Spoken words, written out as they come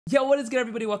Yo, what is good,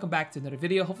 everybody? Welcome back to another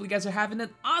video. Hopefully you guys are having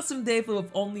an awesome day full of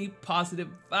only positive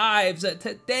vibes.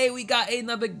 Today we got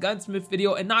another gunsmith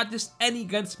video, and not just any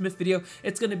gunsmith video.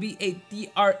 It's gonna be a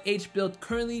DRH build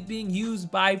currently being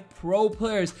used by pro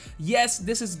players. Yes,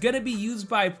 this is gonna be used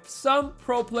by some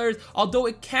pro players, although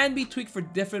it can be tweaked for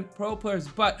different pro players.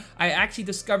 But I actually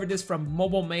discovered this from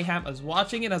Mobile Mayhem. I was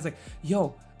watching it, I was like,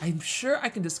 yo, I'm sure I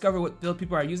can discover what build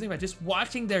people are using by just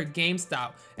watching their game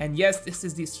style. And yes, this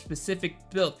is the specific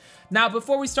build. Now,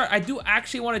 before we start, I do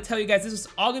actually want to tell you guys, this is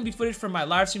all going to be footage from my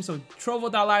live stream. So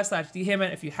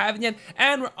trovo.live/thehitman if you haven't yet.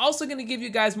 And we're also going to give you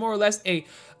guys more or less a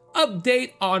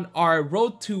update on our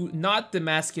road to not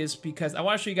Damascus, because I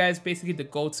want to show you guys basically the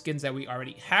gold skins that we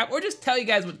already have, or just tell you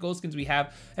guys what gold skins we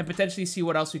have and potentially see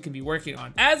what else we can be working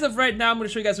on. As of right now, I'm going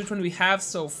to show you guys which one we have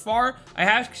so far. I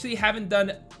actually haven't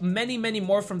done many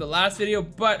more from the last video,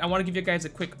 but I want to give you guys a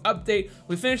quick update.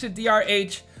 We finished the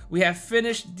DRH, we have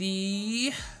finished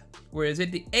the... where is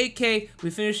it? The AK, we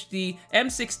finished the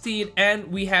M16, and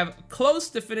we have close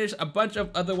to finish a bunch of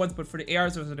other ones, but for the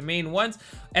ARs, those are the main ones.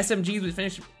 SMGs, we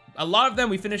finished a lot of them.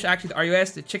 We finished actually the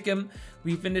RUS, the Chicken,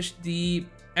 we finished the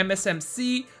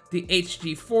MSMC, the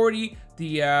HG40,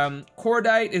 the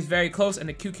Cordite is very close, and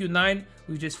the QQ9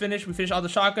 we just finished. We finished all the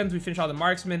shotguns, we finished all the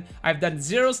marksmen. I've done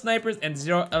 0 snipers and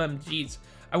 0 LMGs.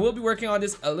 I will be working on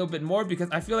this a little bit more because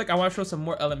I feel like I want to show some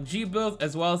more LMG builds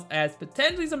as well as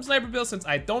potentially some sniper builds. Since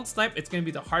I don't snipe, it's going to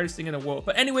be the hardest thing in the world.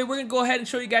 But anyway, we're going to go ahead and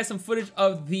show you guys some footage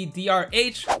of the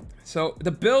DRH. So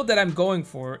the build that I'm going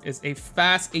for is a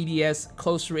fast ADS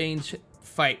close range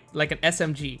fight, like an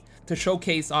SMG, to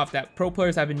showcase off that pro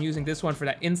players have been using this one for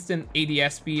that instant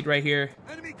ADS speed right here.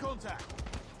 Enemy contact.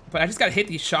 But I just got to hit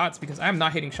these shots because I'm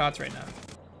not hitting shots right now.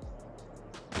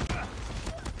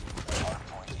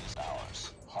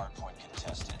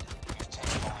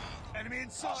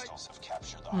 Hostiles have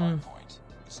captured the hard point.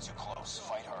 It's too close.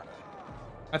 Fight harder.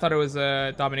 I thought it was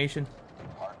domination.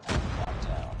 Hard point locked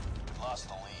down. Lost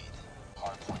the lead.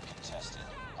 Hard point contested.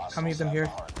 Hostiles How many of them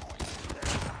here?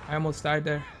 I almost died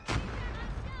there.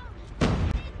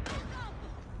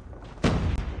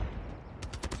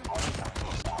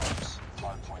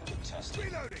 Hard point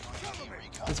contested.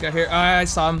 This guy here. I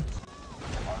saw him.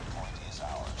 Hard point is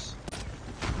ours.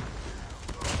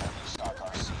 Enemy stock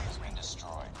RC has been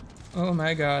destroyed. Oh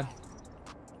my god.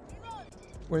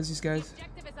 Where's these guys?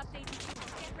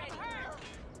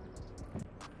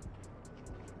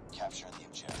 Capture the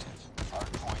objective.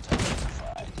 Hard point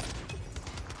identified.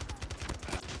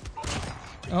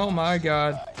 Oh my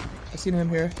god. I seen him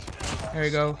here. There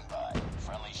you go.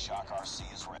 Friendly shock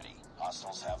RC is ready.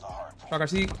 Hostiles have the hard point. Shock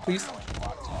RC, please.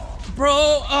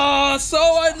 Bro, oh,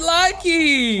 so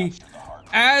unlucky!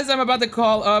 As I'm about to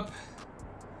call up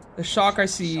the shock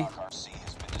RC.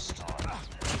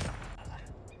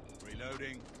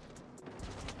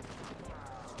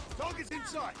 Target's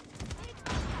inside.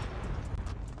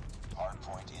 Hard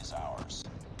point is ours.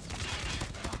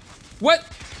 What?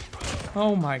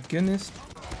 Oh my goodness.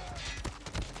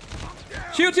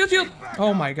 Shield, shield, shield!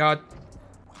 Oh my god.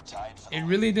 It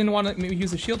really didn't want to use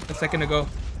the shield a second ago.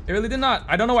 It really did not.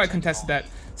 I don't know why I contested that.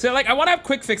 So like, I want to have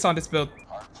quick fix on this build.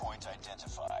 Hard point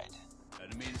identified.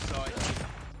 Enemy inside.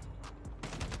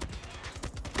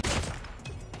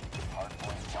 Hard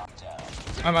point locked down.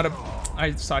 I'm out of...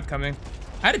 I saw it coming.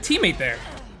 I had a teammate there.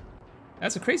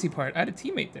 That's the crazy part. I had a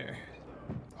teammate there.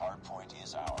 Hard point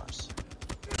is ours.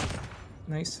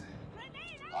 Nice.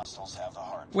 Hostiles have the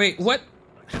hard point. Wait, what?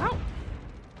 How?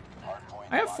 Hard point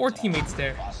I have 4 teammates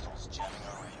there. Hostiles jamming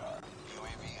the radar.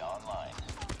 UAV online.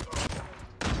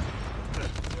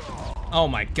 Oh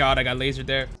my god, I got lasered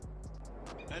there.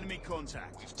 Enemy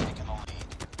contact. We've taken the lead.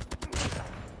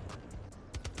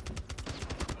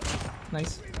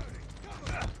 Nice.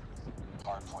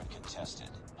 Hard point contested.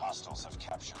 Hostiles have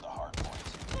captured the hard point.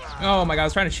 Oh my god, I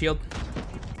was trying to shield.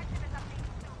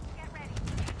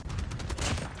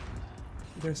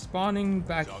 They're spawning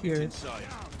back here.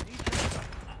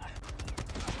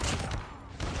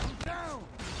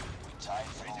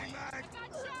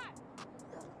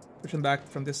 Push them back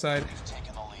from this side. We've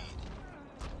taken the lead.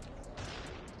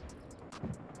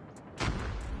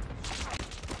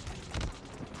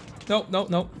 Nope, nope,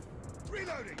 nope.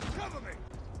 Reloading. Cover me.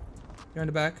 You're in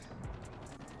the back.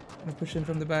 I'm gonna push in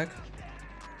from the back.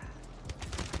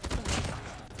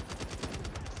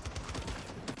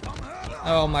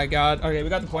 Oh my god. Okay, we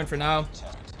got the point for now.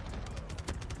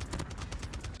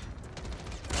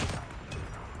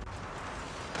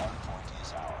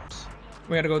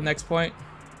 We gotta go to the next point.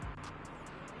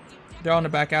 They're on the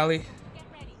back alley.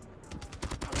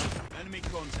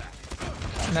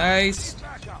 Nice.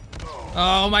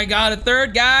 Oh my god, a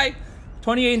third guy.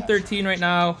 28 and 13 right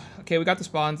now. Okay, Okay, we got the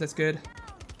spawns. That's good.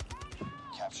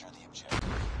 Capture the objective.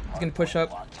 He's gonna push up.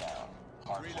 Lockdown.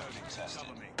 Hardpoint contested.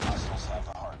 Hostiles have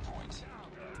the hardpoint.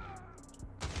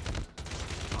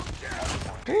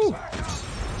 Ooh,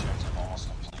 Objective almost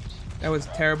complete. that was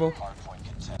terrible. Hardpoint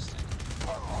contested.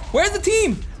 Hardpoint Where's the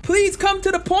team? Please come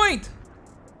to the point.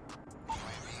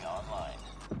 UAV online.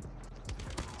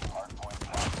 Hardpoint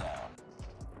lockdown.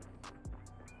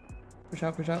 Push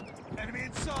out, push out. Enemy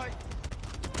in sight.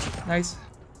 Nice.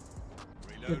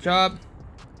 Good job.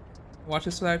 Watch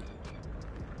this flag.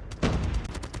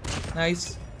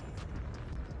 Nice.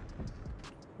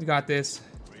 We got this.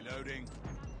 Reloading.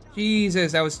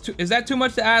 Jesus, that was too, is that too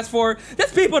much to ask for?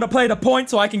 Just people to play the point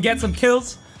so I can get some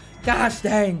kills. Gosh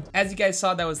dang. As you guys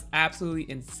saw, that was absolutely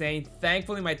insane.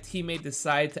 Thankfully, my teammate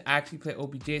decided to actually play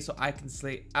OBJ so I can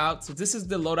slay out. So this is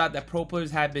the loadout that pro players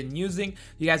have been using.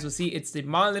 You guys will see it's the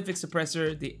monolithic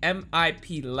suppressor, the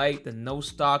MIP light, the no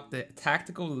stock, the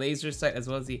tactical laser sight, as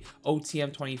well as the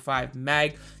OTM 25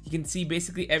 mag. You can see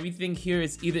basically everything here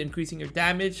is either increasing your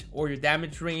damage or your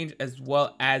damage range, as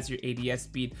well as your ADS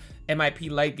speed. MIP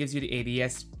light gives you the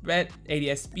ADS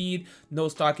speed, no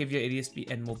stock gives you ADS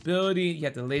speed and mobility. You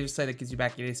have the laser sight that gives you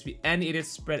back ADS speed and ADS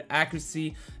spread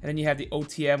accuracy, and then you have the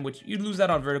OTM, which you lose that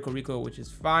on vertical recoil, which is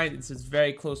fine. This is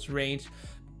very close range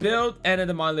build, and then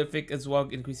the monolithic as well,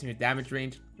 increasing your damage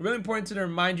range. Really important to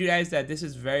remind you guys that this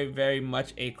is very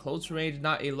much a close range,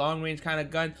 not a long range kind of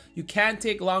gun. You can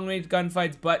take long range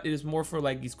gunfights, but it is more for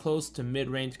like these close to mid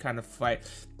range kind of fight.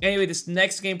 Anyway, this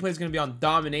next gameplay is going to be on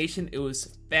domination. It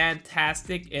was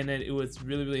fantastic, and then it was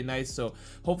really nice. So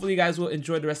hopefully you guys will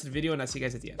enjoy the rest of the video, and I'll see you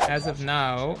guys at the end. As of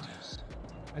now,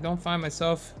 I don't find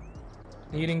myself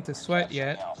needing to sweat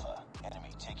yet. Alpha. Enemy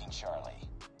taking Charlie.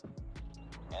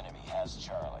 Enemy has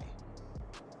Charlie.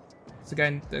 It's the guy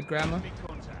in the grandma. We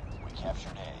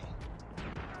captured A.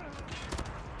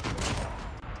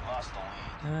 Lost the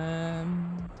lead.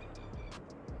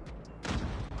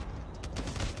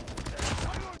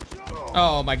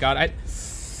 Oh my god, I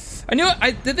knew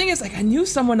the thing is, like, I knew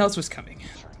someone else was coming.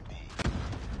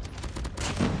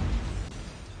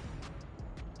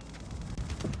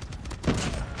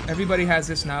 Everybody has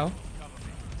this now.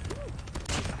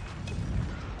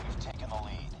 We've taken the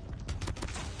lead.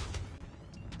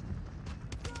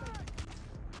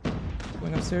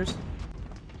 Going upstairs.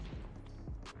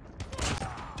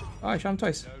 Oh, I shot him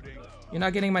twice. You're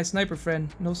not getting my sniper, friend.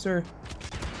 No, sir.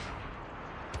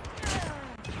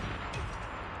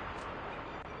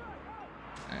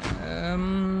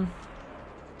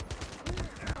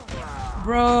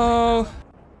 Bro.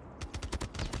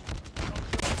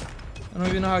 I don't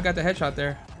even know how I got the headshot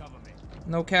there.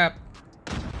 No cap.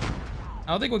 I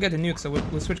don't think we'll get the nuke, so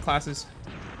we'll switch classes.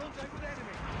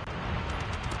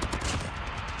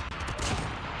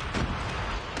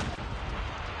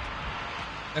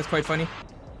 That's quite funny.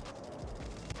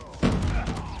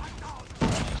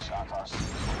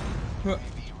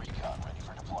 UAV recon ready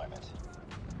for deployment.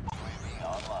 UAV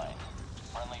online.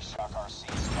 Friendly shock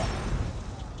RC is coming.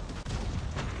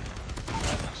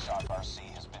 Friendly shock RC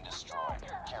has been destroyed.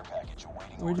 Care package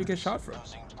awaiting. Where'd you get shot from?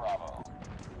 Losing Bravo.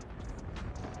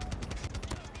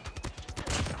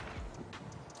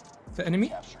 Is that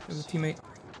enemy? There's a teammate.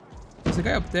 There's a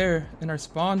guy up there in our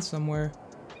spawn somewhere.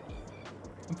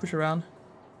 I'll push around.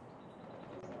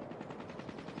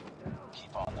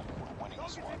 Keep on them. We're winning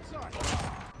this one.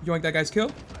 Yoink that guy's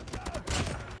kill.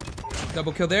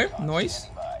 Double kill there. Nice.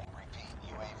 Repeat.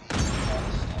 UAV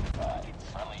standing by.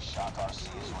 Friendly shock RC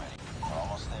is ready. We're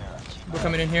almost there. Keep We're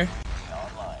coming in here.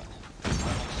 online.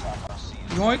 Friendly shock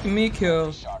RC is Yoink me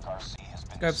kill. Shock RC has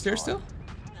been Guy upstairs still?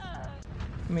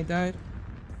 Teammate died.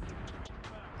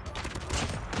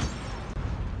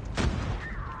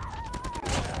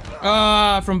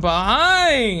 Ah, from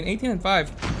behind. 18 and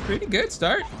 5. Pretty good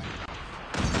start.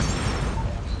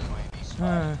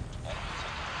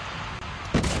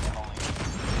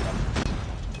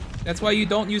 That's why you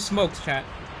don't use smokes, chat.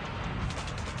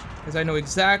 Because I know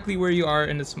exactly where you are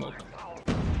in the smoke.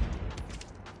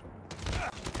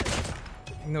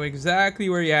 I know exactly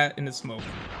where you're at in the smoke.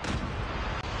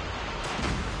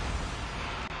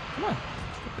 Come on.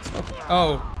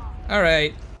 Oh,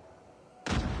 alright.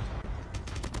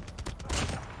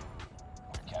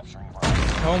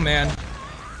 Oh man.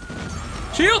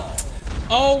 Shield!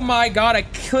 Oh my god, I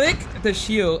clicked the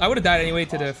shield. I would have died anyway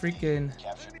to the freaking...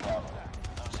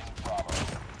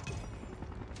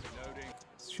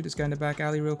 Let's shoot this guy in the back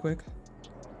alley real quick.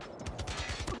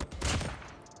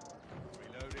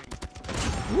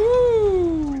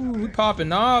 Woo! We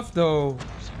popping off though.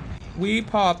 We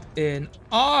popping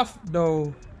off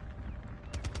though.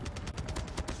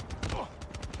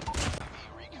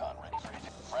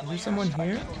 Is there someone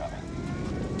here?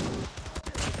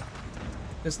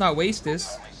 Let's not waste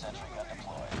this. Friendly sentry gun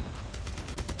deployed.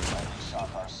 Friendly shock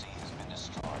RC has been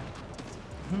destroyed.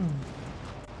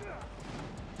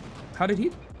 How did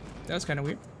he? That was kind of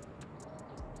weird.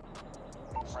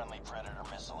 Friendly Predator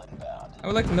missile inbound. I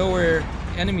would like to know where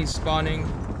enemies spawning.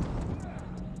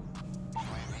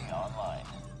 UAV online.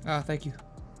 Ah, thank you.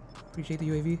 Appreciate the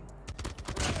UAV.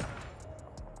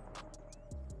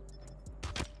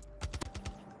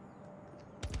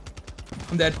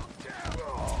 I'm dead.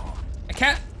 I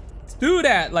can't do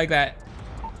that like that.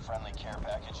 Friendly care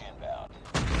package inbound.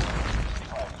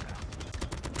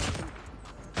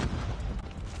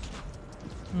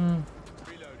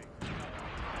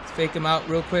 Let's fake him out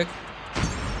real quick.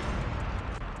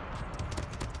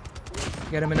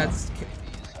 Get him in that.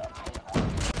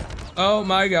 Oh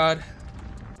my god.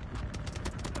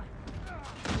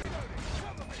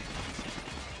 Friendly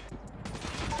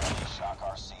shock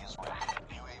RC is ready.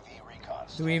 UAV recon.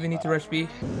 Do we even need to rush B?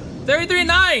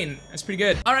 33-9! That's pretty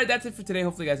good. Alright, that's it for today.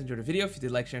 Hopefully you guys enjoyed the video. If you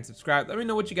did, like, share, and subscribe. Let me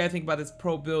know what you guys think about this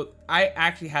pro build. I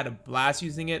actually had a blast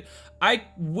using it. I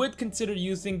would consider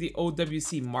using the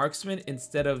OWC Marksman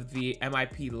instead of the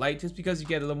MIP Light, just because you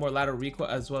get a little more lateral recoil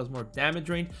as well as more damage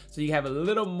range. So you have a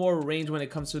little more range when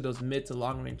it comes to those mid to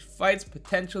long range fights,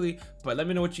 potentially. But let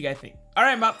me know what you guys think.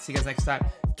 Alright, I'm out. See you guys next time.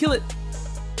 Kill it!